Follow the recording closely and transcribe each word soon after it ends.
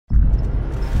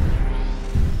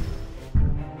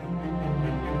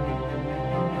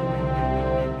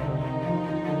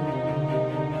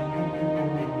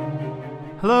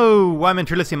Hello, I'm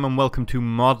EnterElysium and welcome to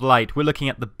Modlight. We're looking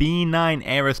at the B9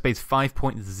 Aerospace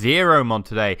 5.0 mod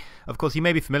today. Of course, you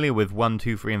may be familiar with 1,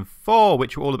 2, 3, and 4,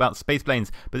 which are all about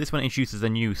spaceplanes, but this one introduces a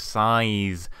new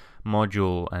size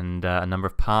module and a number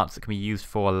of parts that can be used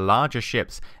for larger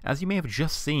ships, as you may have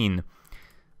just seen.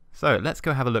 So let's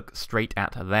go have a look straight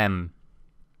at them.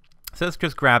 So let's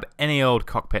just grab any old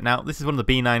cockpit. Now, this is one of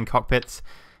the B9 cockpits.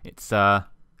 It's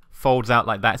folds out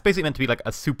like that. It's basically meant to be like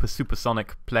a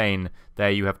supersonic plane.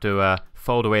 There you have to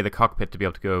fold away the cockpit to be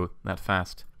able to go that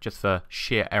fast, just for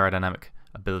sheer aerodynamic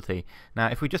ability. Now,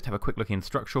 if we just have a quick look in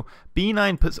structural,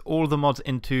 B9 puts all of the mods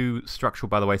into structural,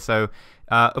 by the way. So,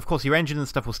 of course, your engine and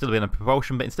stuff will still be under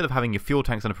propulsion, but instead of having your fuel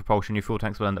tanks under propulsion, your fuel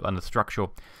tanks will end up under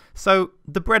structural. So,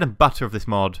 the bread and butter of this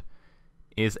mod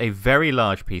is a very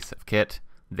large piece of kit,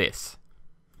 this.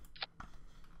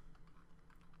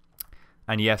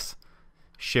 And yes,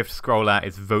 Shift scroll out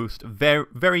is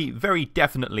very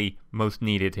definitely most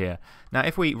needed here. Now,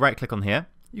 if we right click on here,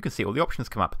 you can see all the options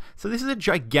come up. So this is a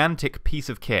gigantic piece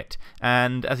of kit,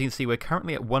 and as you can see, we're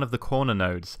currently at one of the corner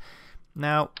nodes.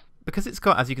 Now, because it's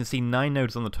got, as you can see, 9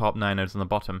 nodes on the top, 9 nodes on the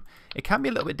bottom, it can be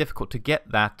a little bit difficult to get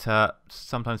that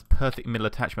sometimes perfect middle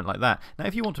attachment like that. Now,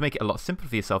 if you want to make it a lot simpler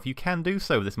for yourself, you can do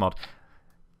so with this mod.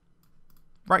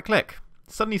 Right click.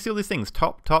 Suddenly you see all these things,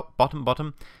 top, bottom,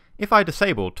 bottom. If I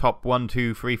disable top 1,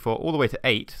 2, 3, 4, all the way to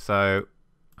 8, so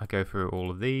I go through all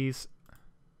of these,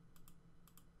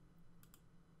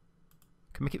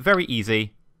 can make it very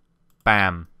easy.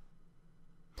 Bam.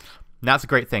 Now, that's a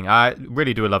great thing. I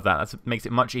really do love that. That makes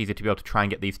it much easier to be able to try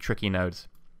and get these tricky nodes.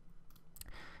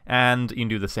 And you can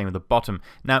do the same with the bottom.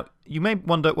 Now, you may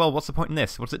wonder, well, what's the point in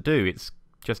this? What does it do? It's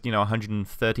just, you know, a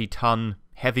 130-ton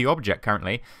heavy object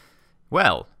currently.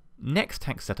 Well, next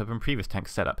tank setup and previous tank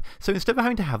setup. So instead of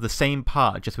having to have the same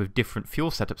part just with different fuel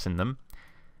setups in them,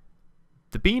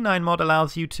 the B9 mod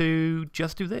allows you to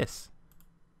just do this.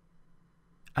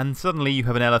 And suddenly you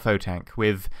have an LFO tank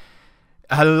with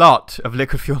a lot of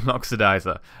liquid fuel and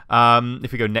oxidizer.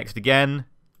 If we go next again,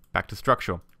 back to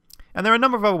structural. And there are a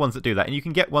number of other ones that do that, and you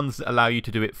can get ones that allow you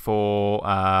to do it for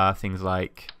things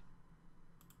like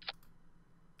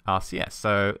RCS.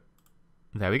 So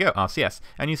there we go, RCS.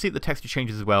 And you see the texture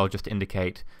changes as well, just to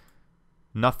indicate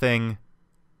nothing,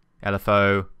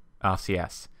 LFO,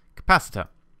 RCS. Capacitor.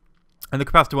 And the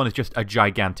capacitor one is just a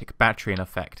gigantic battery in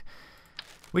effect,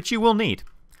 which you will need.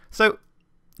 So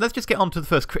let's just get on to the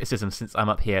first criticism since I'm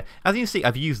up here. As you can see,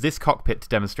 I've used this cockpit to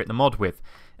demonstrate the mod with.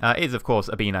 It is, of course,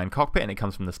 a B9 cockpit, and it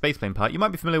comes from the Spaceplane part. You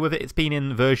might be familiar with it. It's been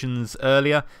in versions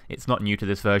earlier. It's not new to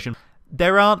this version.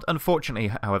 There aren't, unfortunately,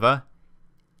 however,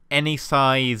 any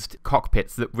sized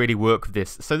cockpits that really work with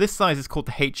this. So this size is called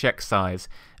the HX size.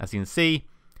 As you can see,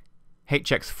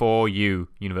 HX4U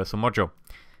Universal Module.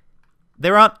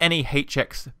 There aren't any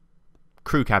HX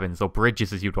crew cabins, or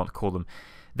bridges as you'd want to call them.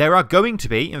 There are going to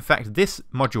be, in fact, this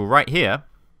module right here,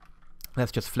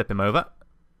 let's just flip him over,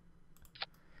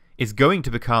 is going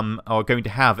to become, or going to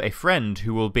have a friend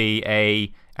who will be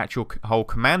a actual whole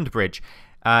command bridge.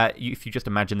 If you just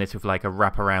imagine this with like a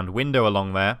wraparound window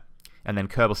along there, and then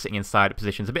Kerbal sitting inside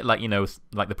positions, a bit like, you know,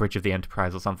 like the bridge of the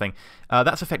Enterprise or something.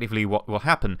 That's effectively what will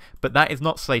happen, but that is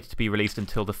not slated to be released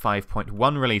until the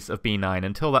 5.1 release of B9.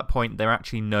 Until that point, there are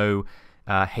actually no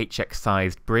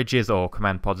HX-sized bridges or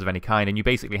command pods of any kind, and you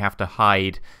basically have to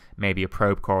hide maybe a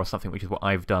probe core or something, which is what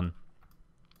I've done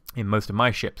in most of my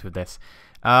ships with this.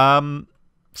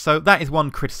 So that is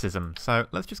one criticism, so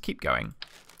let's just keep going.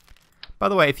 By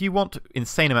the way, if you want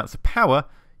insane amounts of power,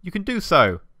 you can do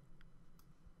so.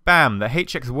 Bam! The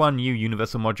HX1U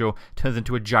Universal Module turns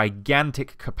into a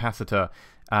gigantic capacitor.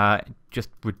 Just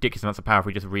ridiculous amounts of power if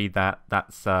we just read that.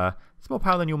 That's more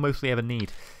power than you'll mostly ever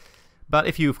need. But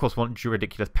if you, of course, want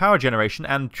ridiculous power generation,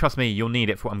 and trust me, you'll need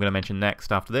it for what I'm going to mention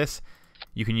next after this,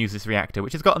 you can use this reactor,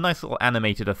 which has got a nice little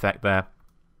animated effect there.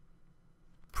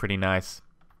 Pretty nice.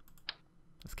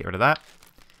 Let's get rid of that.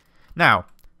 Now,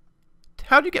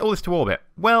 how do you get all this to orbit?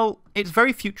 Well, it's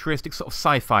very futuristic sort of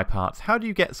sci-fi parts. How do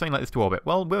you get something like this to orbit?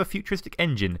 Well, with a futuristic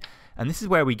engine, and this is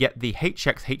where we get the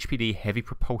HX HPD heavy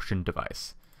propulsion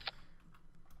device.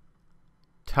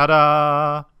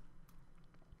 Ta-da!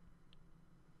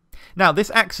 Now,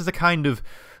 this acts as a kind of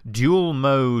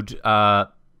dual-mode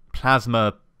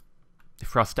plasma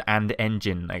thruster and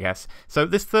engine, I guess. So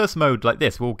this first mode, like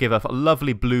this, will give off a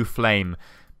lovely blue flame.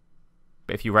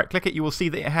 But if you right-click it, you will see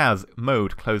that it has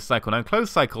mode closed cycle. Now, in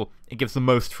closed cycle, it gives the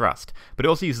most thrust, but it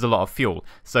also uses a lot of fuel.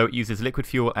 So it uses liquid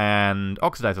fuel and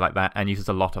oxidizer like that, and uses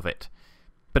a lot of it.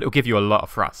 But it will give you a lot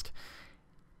of thrust.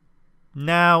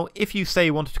 Now, if you say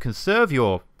you wanted to conserve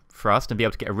your thrust and be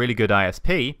able to get a really good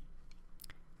ISP,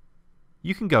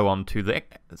 you can go on to the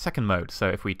second mode. So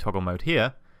if we toggle mode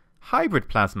here, hybrid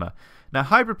plasma. Now,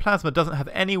 hybrid plasma doesn't have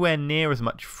anywhere near as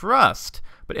much thrust,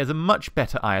 but it has a much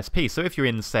better ISP. So if you're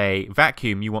in, say,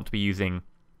 vacuum, you want to be using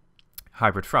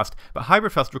hybrid thrust, but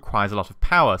hybrid thrust requires a lot of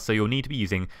power, so you'll need to be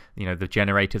using, the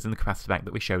generators in the capacitor bank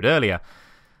that we showed earlier.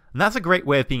 And that's a great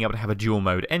way of being able to have a dual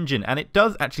mode engine, and it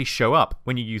does actually show up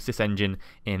when you use this engine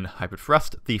in hybrid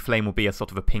thrust. The flame will be a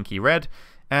sort of a pinky red,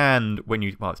 and when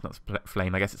you, well, it's not a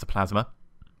flame, I guess it's a plasma,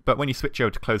 but when you switch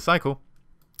over to closed cycle,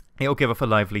 it'll give off a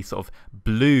lively sort of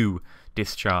blue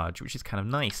discharge, which is kind of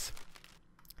nice.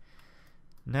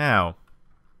 Now,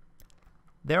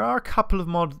 there are a couple of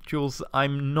modules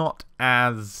I'm not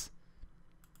as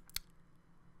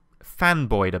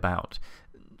fanboyed about.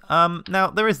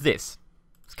 Now, there is this.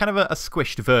 It's kind of a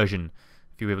squished version,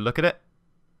 if you ever look at it.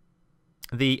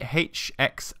 The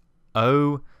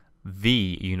HXOV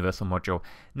universal module.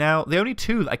 Now, the only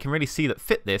two that I can really see that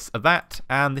fit this are that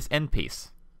and this end piece.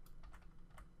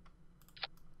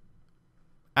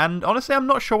 And honestly, I'm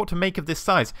not sure what to make of this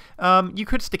size. You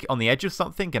could stick it on the edge of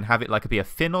something and have it like be a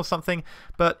fin or something,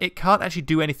 but it can't actually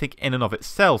do anything in and of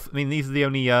itself. I mean, these are the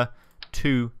only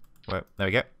two... Well, there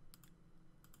we go.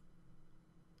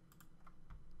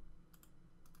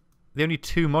 The only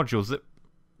two modules that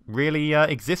really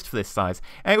exist for this size.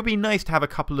 And it would be nice to have a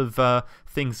couple of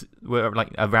things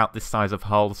like about this size of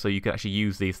hull, so you could actually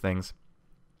use these things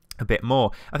a bit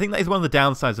more. I think that is one of the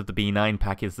downsides of the B9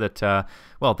 pack, is that,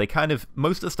 well, they kind of,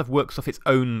 most of the stuff works off its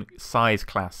own size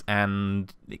class,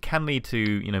 and it can lead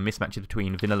to, mismatches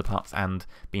between vanilla parts and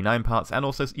B9 parts, and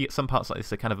also some parts like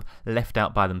this are kind of left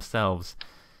out by themselves,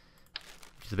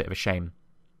 which is a bit of a shame.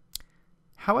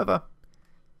 However,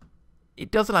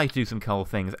 it does allow you to do some cool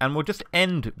things, and we'll just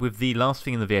end with the last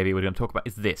thing in the VAB we're going to talk about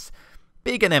is this.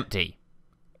 Big and empty.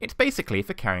 It's basically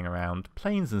for carrying around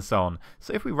planes and so on.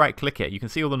 So if we right-click it, you can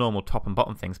see all the normal top and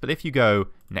bottom things, but if you go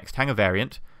next hangar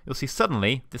variant, you'll see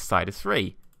suddenly this side is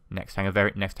free. Next hangar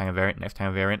variant, next hangar variant, next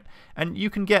hangar variant, and you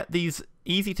can get these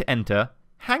easy-to-enter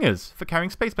hangars for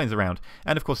carrying space planes around.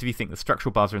 And of course, if you think the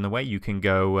structural bars are in the way, you can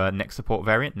go next support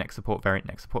variant, next support variant,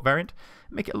 next support variant,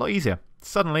 and make it a lot easier.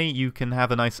 Suddenly, you can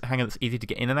have a nice hangar that's easy to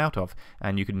get in and out of,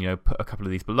 and you can, put a couple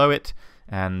of these below it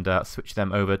and switch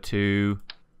them over to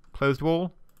closed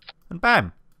wall, and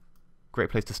bam! Great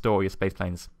place to store your space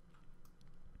planes.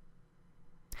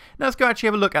 Now let's go actually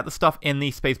have a look at the stuff in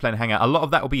the spaceplane hangar. A lot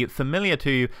of that will be familiar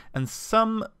to you, and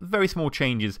some very small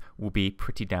changes will be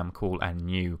pretty damn cool and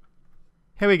new.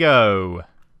 Here we go.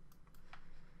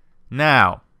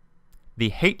 Now,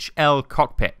 the HL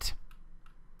cockpit.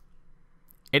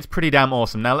 It's pretty damn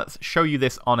awesome. Now let's show you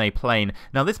this on a plane.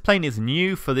 Now this plane is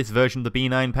new for this version of the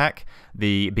B9 pack,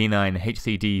 the B9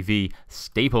 HCDV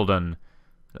Stapledon.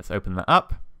 Let's open that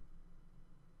up.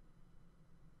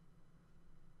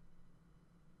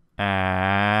 And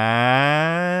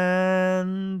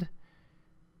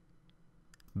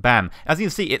bam. As you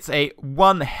can see, it's a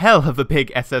one hell of a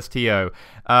big SSTO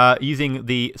using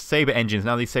the Sabre engines.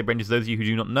 Now these Sabre engines, those of you who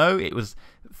do not know, it was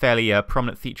a fairly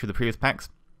prominent feature of the previous packs.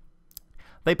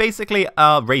 They basically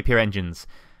are Rapier engines,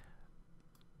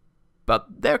 but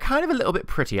they're kind of a little bit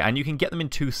prettier, and you can get them in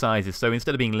two sizes. So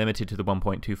instead of being limited to the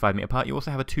 1.25 meter part, you also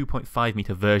have a 2.5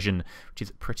 meter version, which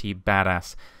is pretty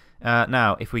badass.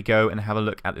 Now, if we go and have a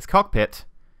look at this cockpit,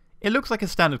 it looks like a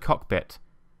standard cockpit.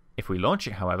 If we launch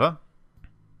it, however,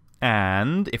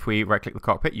 and if we right-click the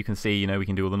cockpit, you can see, we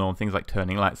can do all the normal things like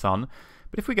turning lights on.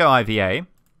 But if we go IVA,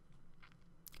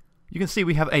 you can see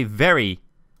we have a very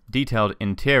detailed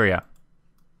interior.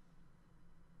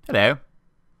 Hello.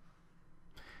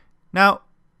 Now,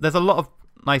 there's a lot of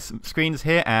nice screens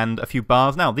here and a few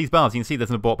bars. Now, these bars, you can see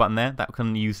there's an abort button there. That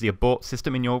can use the abort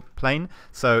system in your plane.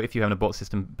 So if you have an abort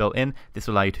system built in, this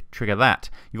will allow you to trigger that.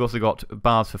 You've also got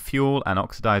bars for fuel and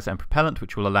oxidizer and propellant,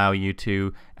 which will allow you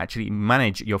to actually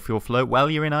manage your fuel flow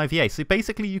while you're in IVA. So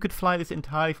basically, you could fly this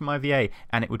entirely from IVA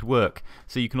and it would work.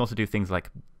 So you can also do things like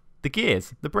the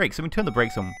gears, the brakes. So we turn the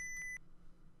brakes on.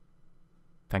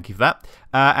 Thank you for that.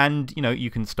 And, you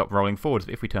can stop rolling forwards.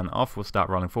 If we turn that off, we'll start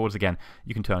rolling forwards again.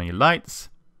 You can turn on your lights.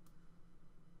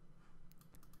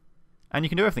 And you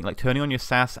can do everything, like turning on your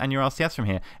SAS and your RCS from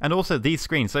here. And also these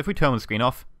screens. So if we turn the screen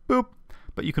off, boop.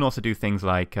 But you can also do things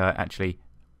like actually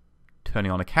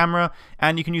turning on a camera.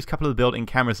 And you can use a couple of the built-in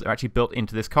cameras that are actually built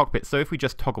into this cockpit. So if we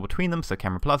just toggle between them, so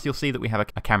camera plus, you'll see that we have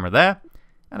a camera there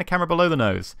and a camera below the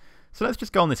nose. So let's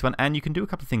just go on this one. And you can do a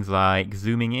couple of things like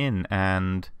zooming in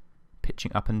and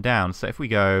pitching up and down. So if we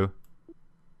go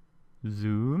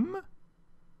zoom,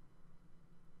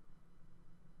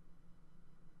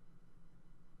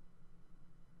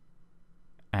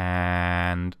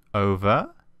 and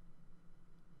over,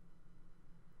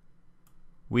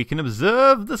 we can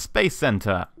observe the Space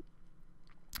Center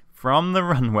from the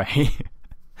runway.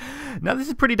 Now, this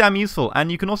is pretty damn useful,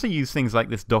 and you can also use things like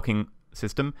this docking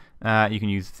system. You can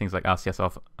use things like RCS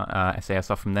off, SAS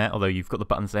off from there, although you've got the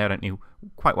buttons there. I don't know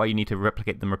quite why you need to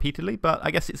replicate them repeatedly, but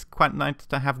I guess it's quite nice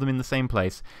to have them in the same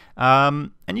place.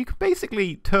 And you can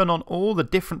basically turn on all the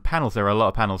different panels. There are a lot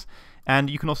of panels, and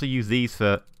you can also use these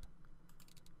for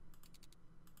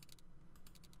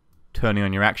turning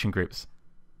on your action groups.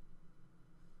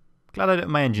 Glad I don't have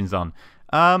my engines on.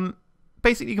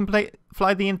 Basically, you can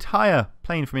fly the entire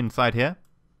plane from inside here.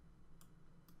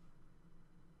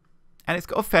 And it's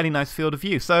got a fairly nice field of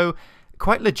view. So,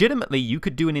 quite legitimately, you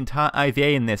could do an entire IVA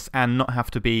in this and not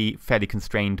have to be fairly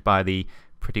constrained by the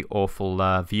pretty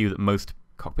awful view that most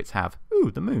cockpits have. Ooh,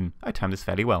 the moon. I timed this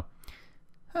fairly well.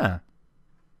 Huh.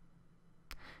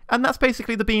 And that's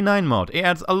basically the B9 mod. It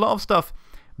adds a lot of stuff.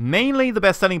 Mainly, the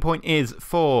best selling point is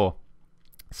for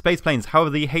Spaceplanes. However,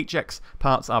 the HX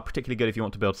parts are particularly good if you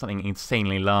want to build something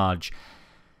insanely large.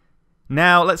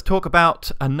 Now, let's talk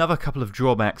about another couple of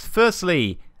drawbacks.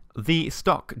 Firstly, the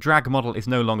stock drag model is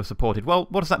no longer supported. Well,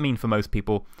 what does that mean for most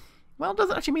people? Well, it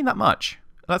doesn't actually mean that much.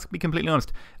 Let's be completely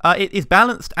honest. It is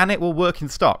balanced and it will work in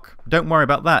stock. Don't worry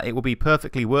about that. It will be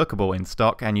perfectly workable in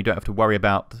stock and you don't have to worry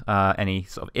about any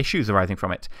sort of issues arising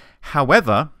from it.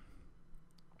 However,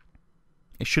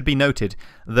 it should be noted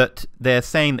that they're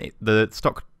saying that the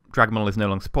stock drag model is no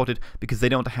longer supported because they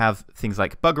don't have things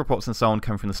like bug reports and so on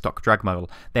coming from the stock drag model.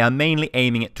 They are mainly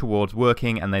aiming it towards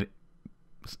working and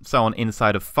so on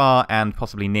inside of far and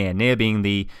possibly near. Near being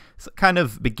the kind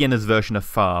of beginner's version of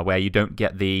far, where you don't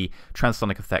get the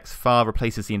transonic effects. Far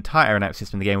replaces the entire aeronautics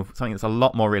system in the game with something that's a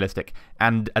lot more realistic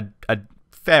and a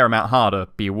fair amount harder,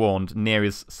 be warned. Near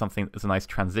is something that's a nice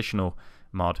transitional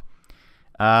mod.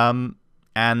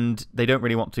 And they don't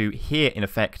really want to hear, in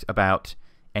effect, about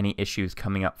any issues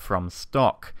coming up from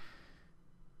stock.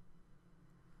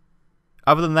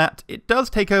 Other than that, it does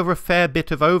take over a fair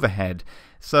bit of overhead.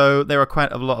 So there are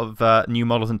quite a lot of new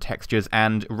models and textures,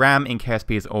 and RAM in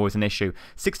KSP is always an issue.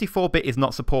 64-bit is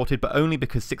not supported, but only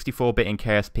because 64-bit in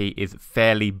KSP is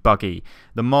fairly buggy.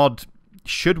 The mod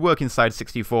should work inside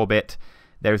 64-bit.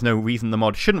 There is no reason the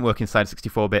mod shouldn't work inside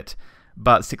 64-bit,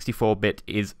 but 64-bit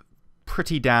is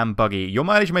pretty damn buggy. Your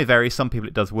mileage may vary. Some people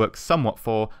it does work somewhat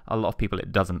for, a lot of people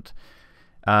it doesn't.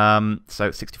 So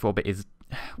 64-bit is,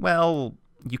 well,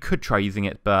 you could try using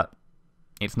it, but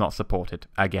it's not supported,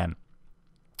 again.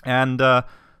 And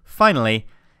finally,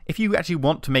 if you actually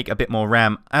want to make a bit more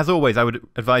RAM, as always, I would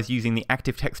advise using the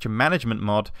Active Texture Management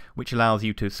mod, which allows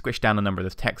you to squish down a number of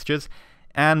those textures.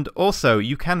 And also,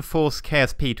 you can force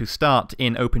KSP to start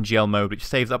in OpenGL mode, which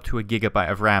saves up to 1 GB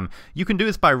of RAM. You can do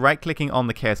this by right-clicking on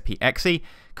the KSP exe,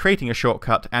 creating a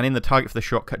shortcut, and in the target for the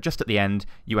shortcut, just at the end,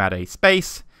 you add a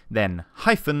space, then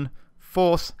hyphen,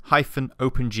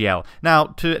 force-OpenGL. Now,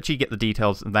 to actually get the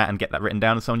details of that and get that written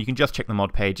down and so on, you can just check the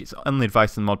mod page. It's on the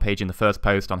advice on the mod page in the first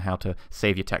post on how to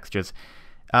save your textures.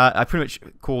 I pretty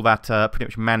much call that pretty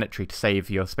much mandatory to save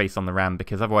your space on the RAM,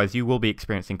 because otherwise you will be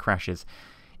experiencing crashes.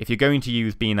 If you're going to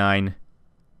use B9,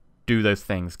 do those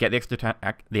things. Get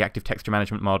the Active Texture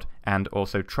Management mod, and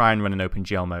also try and run in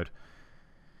OpenGL mode.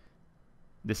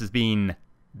 This has been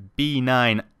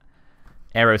B9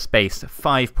 Aerospace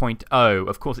 5.0.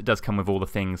 Of course, it does come with all the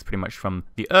things pretty much from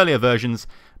the earlier versions,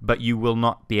 but you will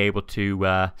not be able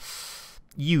to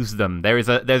use them. There's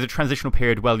a transitional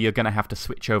period where you're going to have to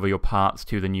switch over your parts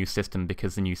to the new system,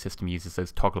 because the new system uses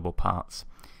those toggleable parts.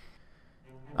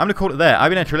 I'm going to call it there.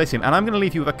 I've been EnterElysium, and I'm going to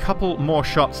leave you with a couple more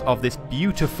shots of this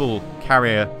beautiful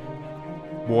carrier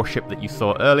warship that you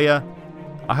saw earlier.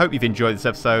 I hope you've enjoyed this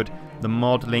episode. The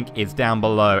mod link is down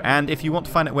below, and if you want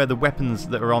to find out where the weapons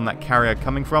that are on that carrier are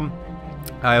coming from,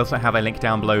 I also have a link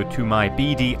down below to my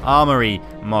BD Armory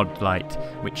Modlight,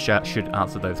 which should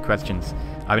answer those questions.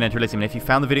 I've been EnterElysium, and if you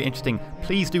found the video interesting,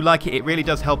 please do like it. It really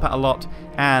does help out a lot,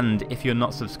 and if you're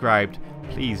not subscribed,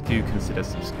 please do consider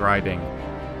subscribing.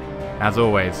 As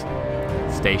always,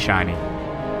 stay shiny.